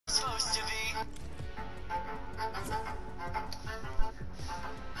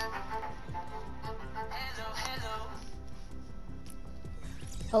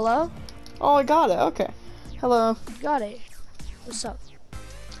Hello? Oh, I got it. Okay. Hello. Got it. What's up?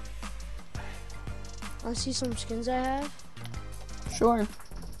 Wanna see some skins I have? Sure.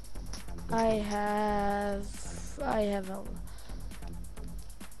 I have a...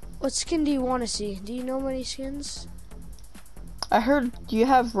 What skin do you want to see? Do you know many skins? I heard you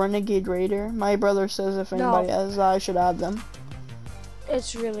have Renegade Raider. My brother says if No. anybody has that, I should add them.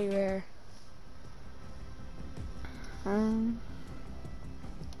 It's really rare.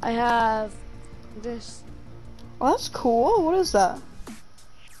 I have this. Oh, that's cool. What is that?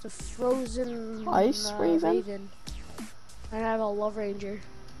 The Frozen Ice Raven? And I have a Love Ranger.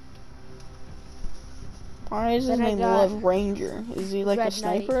 Why is his Then I name got Love Ranger? Is he like a Red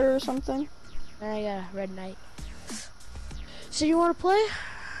Knight. sniper or something? And I got a Red Knight. So you want to play?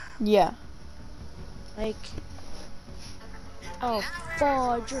 Yeah. Like... Oh,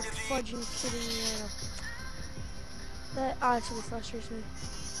 fudge. You're fudging kidding me right now. That actually frustrates me.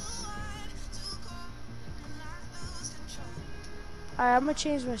 Alright, I'm gonna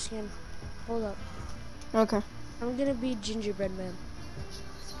change my skin. Hold up. Okay. I'm gonna be Gingerbread Man.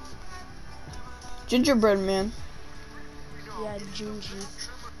 Gingerbread Man. Yeah, Gingy.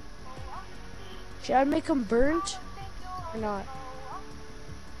 Should I make him burnt or not?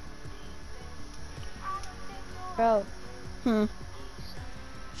 Bro,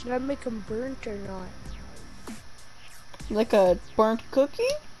 should I make him burnt or not? Like a burnt cookie?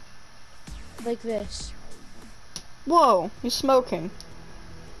 Like this. Whoa, he's smoking.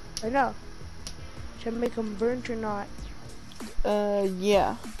 I know. Should I make him burnt or not?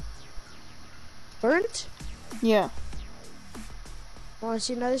 Yeah. Burnt? Yeah. Wanna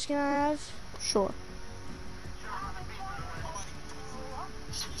see another skin I have? Sure.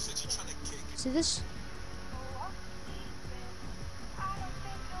 See this?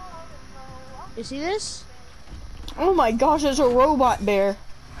 You see this? Oh my gosh, it's a robot bear.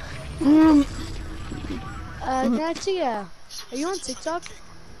 Can I see are you on TikTok?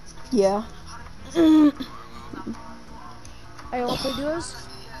 Yeah. Are you on play duos?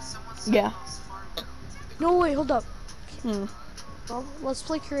 Yeah. No, wait, hold up. Well, let's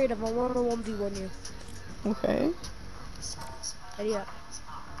play creative. I want to 1v1 you. Okay. Ready up.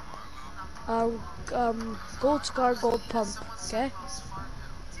 Gold scar, gold pump, okay?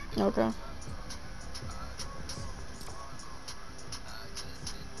 Okay.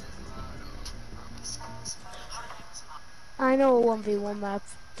 I know a 1v1 map.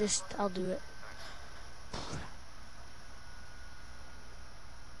 Just, I'll do it.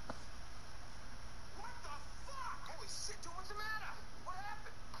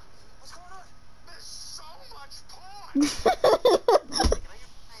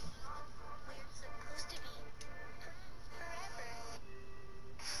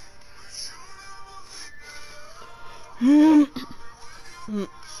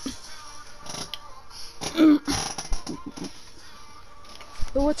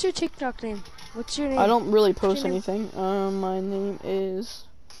 But what's your TikTok name? What's your name? I don't really post anything. My name is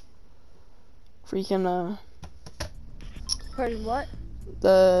freaking Pardon, what?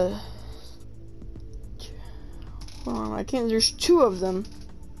 Hold on, I can't. There's two of them.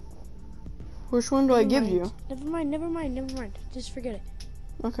 Which one do I give you? Never mind. Just forget it.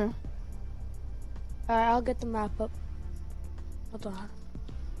 Okay. Alright, I'll get the map up. Hold on.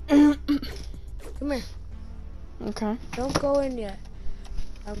 Come here. Okay. Don't go in yet.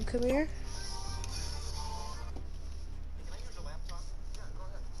 Come here.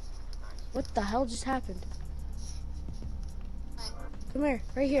 What the hell just happened? Come here,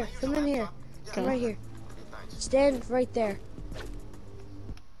 right here. Come in here. Come right here. Stand right there.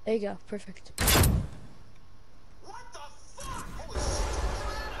 There you go. Perfect.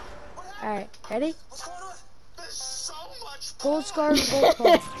 Alright, ready? Gold scar, gold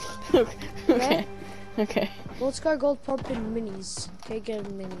pump. Okay. Okay. Gold scar, gold pump, and minis. Okay, get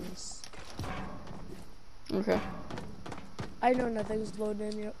minis. Okay. I know nothing's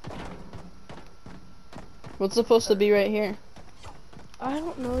loading yet. What's supposed to be right here? I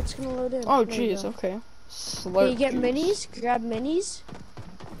don't know. It's gonna load in. Oh, jeez. Okay. Okay, you get minis. Grab minis.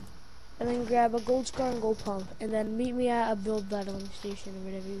 And then grab a gold scar and gold pump. And then meet me at a build battling station or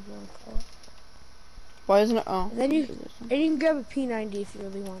whatever you want to call it. Why isn't it? Oh. And then you can grab a P90 if you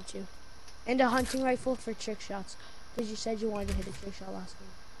really want to. And a hunting rifle for trick shots. Because you said you wanted to hit a trick shot last time.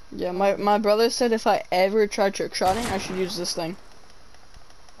 Yeah, my brother said if I ever try trick shotting, I should use this thing.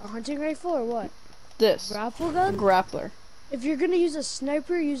 A hunting rifle or what? This. Grapple gun? A grappler. If you're gonna use a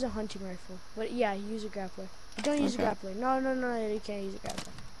sniper, use a hunting rifle. But yeah, use a grappler. But don't use a grappler. No, you can't use a grappler.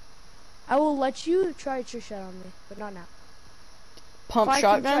 I will let you try a trick shot on me, but not now. Pump if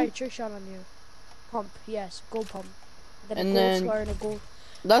shotgun? I can try a trick shot on you. Pump, yes, gold pump. Then and a gold then scar and a gold.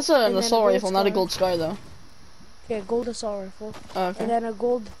 That's an and then a assault gold rifle, not a scar. gold scar though. Okay, gold assault rifle. Okay. And then a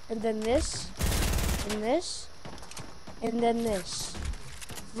gold, and then this, and this, and then this.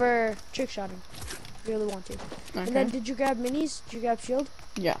 For trick shotting. If you really want to. Okay. And then did you grab minis? Did you grab shield?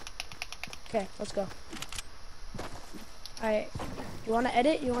 Yeah. Okay, let's go. Alright. You wanna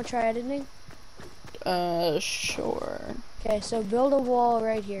edit? You wanna try editing? Sure. Okay, so build a wall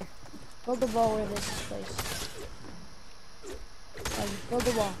right here. Build a wall where this is placed. Build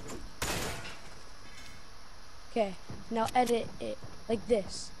a wall. Okay, now edit it like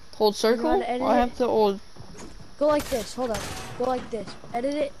this. Hold circle? I have to hold. Go like this, hold up. Go like this.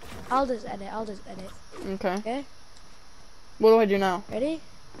 Edit it. I'll just edit. Okay. Okay? What do I do now? Ready?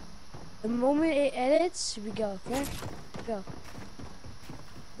 The moment it edits, we go, okay? Go.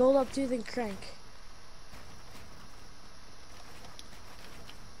 Build up to then crank.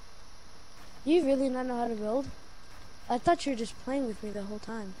 You really not know how to build? I thought you were just playing with me the whole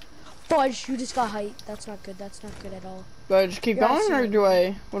time. Fudge, you just got height. That's not good. That's not good at all. Do I just keep going or do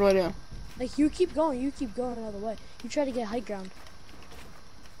I, what do I do? Like, you keep going another way. You try to get high ground.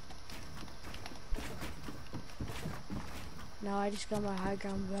 Now I just got my high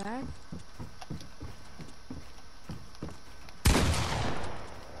ground back.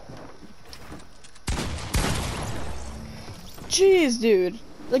 Jeez, dude.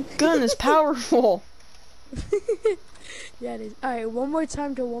 The gun is powerful. Yeah, it is. Alright, one more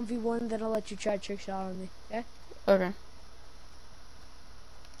time to 1v1, then I'll let you try trick shot on me, okay? Okay.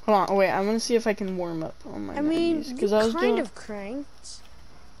 Hold on, wait, I'm gonna see if I can warm up on my you because I was kind of cranked.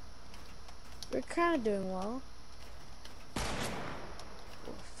 We're kind of doing well.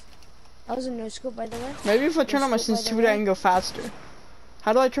 That was a no scope, by the way. Maybe if I turn on my sensitivity, I can go faster.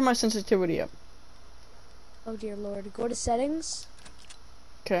 How do I turn my sensitivity up? Oh dear lord. Go to settings.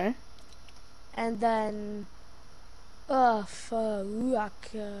 Okay. And then... I'm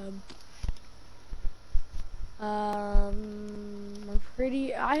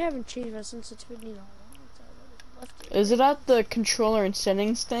pretty... I haven't changed my sensitivity in a long time. Is it at the controller and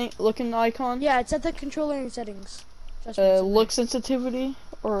settings thing looking icon? Yeah, it's at the controller and settings. Look sensitivity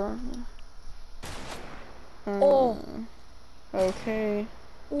or... Oh. Okay.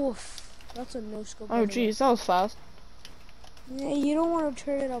 Oof. That's a no scope. Oh jeez, that was fast. Yeah, you don't want to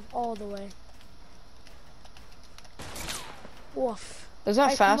turn it up all the way. Oof. Is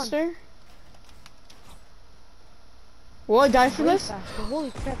that faster? Will I die for this? Faster.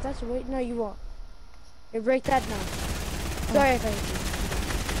 Holy crap, that's way. No, you won't. Hey, break that now. Sorry if I hit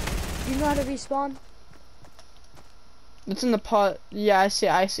you. You know how to respawn? It's in the pot. Yeah, I see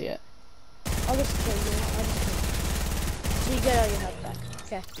it. I'll just kill you. So you get all your health back.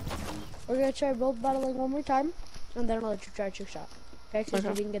 Okay. We're gonna try build battling one more time, and then I'll let you try trick shot. Okay? Because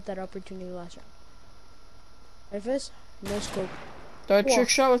you didn't get that opportunity last round. Ready for this? No scope. Do I trick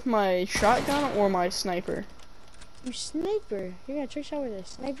shot with my shotgun or my sniper? You sniper. You're gonna trick shot with a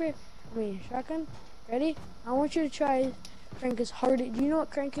sniper? I mean, shotgun? Ready? I want you to try crank as hard. Do you know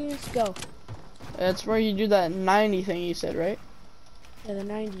what cranking is? Go. That's where you do that 90 thing you said, right? Yeah, the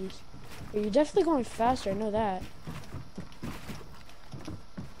 90s. But you're definitely going faster. I know that.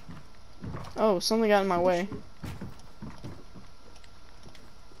 Oh, something got in my way.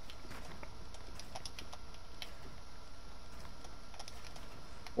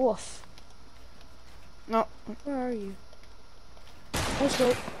 Woof. No. Where are you? Let's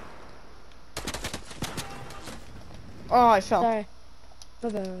go. Oh, I fell. Sorry.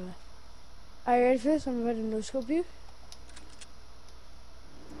 Bye. Are you ready for this? I'm about to no scope you.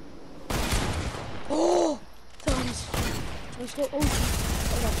 Oh! Thumbs. No scope. Oh,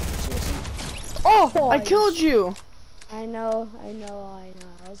 seriously? Oh, I killed you. I know.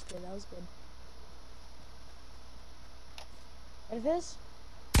 That was good. Ready for this?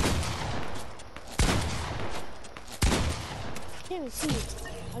 I can't even see you.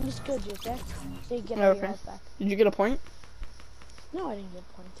 I'm just killed you, okay? So you get all your health back. Did you get a point? No, I didn't get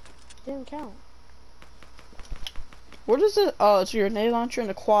a point. It didn't count. What is it? Oh, it's your grenade launcher and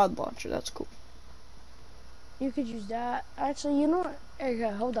a quad launcher. That's cool. You could use that. Actually, you know what?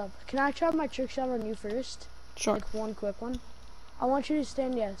 Okay, hold up. Can I try my trick shot on you first? Sure. Like one quick one. I want you to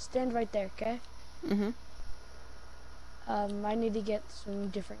stand right there, okay? I need to get some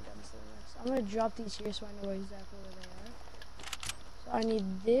different guns than this. I'm gonna drop these here so I know exactly where they are. So I need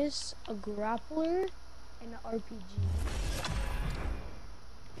this, a grappler, and an RPG.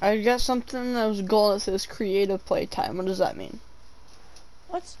 I got something that was gold that says creative playtime. What does that mean?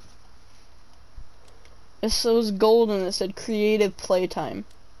 What? It was gold and it said creative playtime.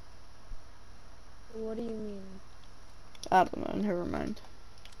 What do you mean? I don't know, never mind.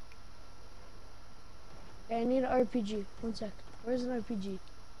 Okay, I need an RPG. One sec. Where's an RPG?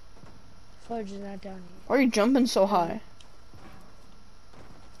 fudge is not down here. Why are you jumping so high?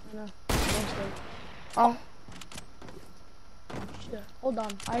 I know. Oh. Shit. Hold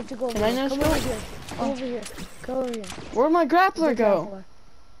on. I have to go over Can I here. just Come go? over here. Come over here. Come over here. Where'd my grappler go? Grappler.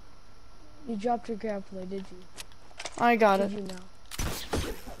 You dropped your grappler, did you? I got it. Did you know?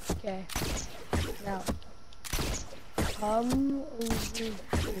 Okay. Now. Come over here.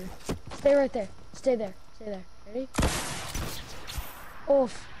 Stay right there. Stay there. Stay there. Ready?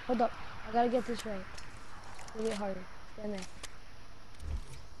 Oof. Hold up. I gotta get this right. It's gonna get harder. Stand there.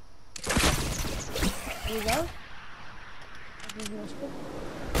 There you go.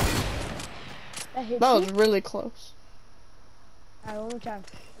 That hit That you? was really close. Alright, one more time.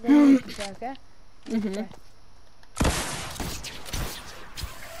 And then you can try, okay? Mhm.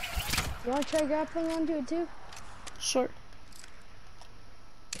 You wanna try grappling onto it too? Sure.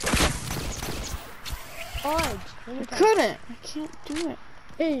 Fudge. I couldn't. I can't do it.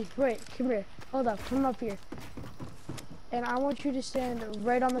 Hey, wait, come here. Hold up, come up here. And I want you to stand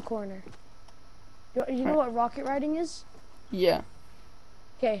right on the corner. You know what rocket riding is? Yeah.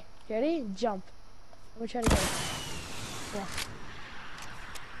 Okay, ready? Jump. I'm gonna try to go. Yeah.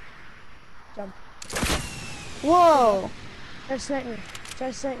 Jump. Whoa. Try to snipe me. Try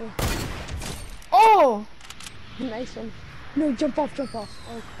to snipe me. Oh. Nice one. No, jump off, jump off.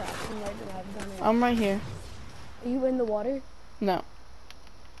 Oh crap, you might not have done it. I'm right here. Are you in the water? No.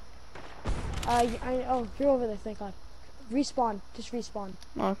 Oh, you're over there, thank God. Respawn, just respawn.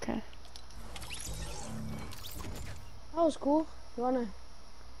 Okay. That was cool. You wanna?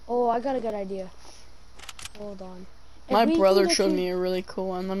 Oh, I got a good idea. Hold on. If My we brother can get showed you- me a really cool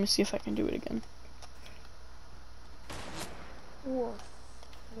one. Let me see if I can do it again. Whoa.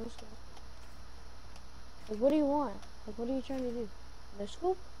 Like, what do you want? Like, what are you trying to do? No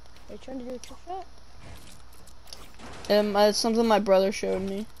scoop? Are you trying to do a trick shot? It's something my brother showed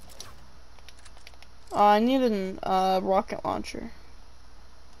me. I need a rocket launcher.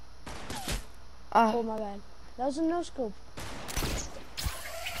 Oh, my bad. That was a no scope.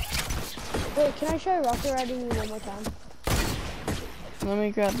 Wait, can I try rocket riding you one more time? Let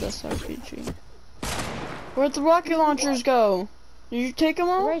me grab this RPG. Where'd the rocket launchers go? Did you take them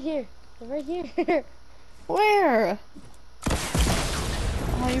They're all? right here. They're right here. Where?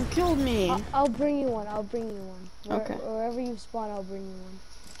 Oh, you killed me. I'll bring you one. I'll bring you one. Okay. Wherever you spawn, I'll bring you one.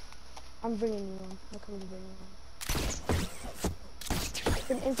 I'm bringing you one. I'll come to bring you one. It's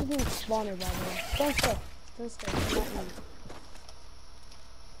an infinite spawner, by the way. Don't stay. Don't stay. I'm not you.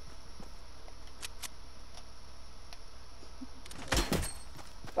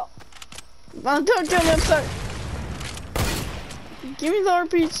 Go. Oh, don't kill me, I'm sorry. Give me the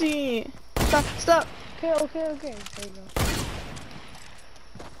RPG. Stop, stop. Okay. There you go.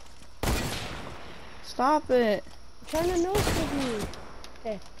 Stop it. I'm trying to no-scope you.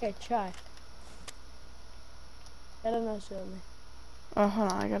 Okay, try. Gotta no-scope me. Oh,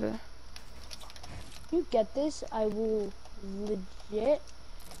 hold on, I gotta. If you get this, I will legit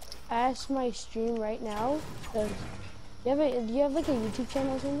ask my stream right now. Do you have like a YouTube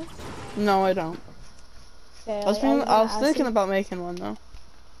channel or something? No, I don't. Okay, I was thinking about making one though.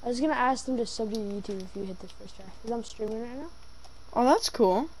 I was gonna ask them to sub to YouTube if you hit this first try. Cause I'm streaming right now. Oh, that's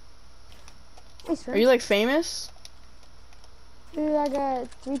cool. Thanks, man. Are you like famous? Dude, I got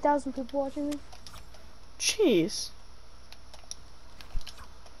 3,000 people watching me. Jeez.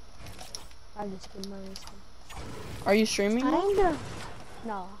 I'm just kidding. Are you streaming? now?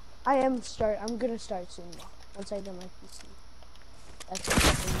 No, I'm gonna start soon though. Once I get my PC. That's what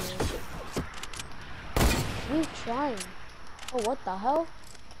I'm doing. Trying. Oh, what the hell?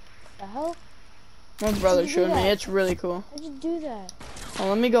 The hell? My brother How'd you do showed me. that? It's really cool. How'd you do that? Oh,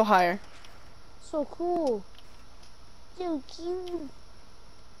 let me go higher. So cool. So cute.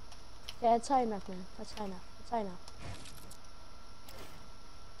 Yeah, it's high enough, man. That's high enough. It's high enough.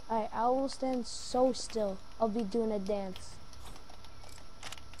 Alright, I will stand so still. I'll be doing a dance.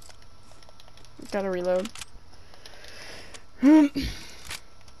 Gotta reload. You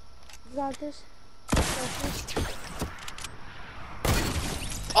got this? You got this?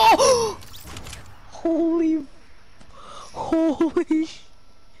 Oh! Holy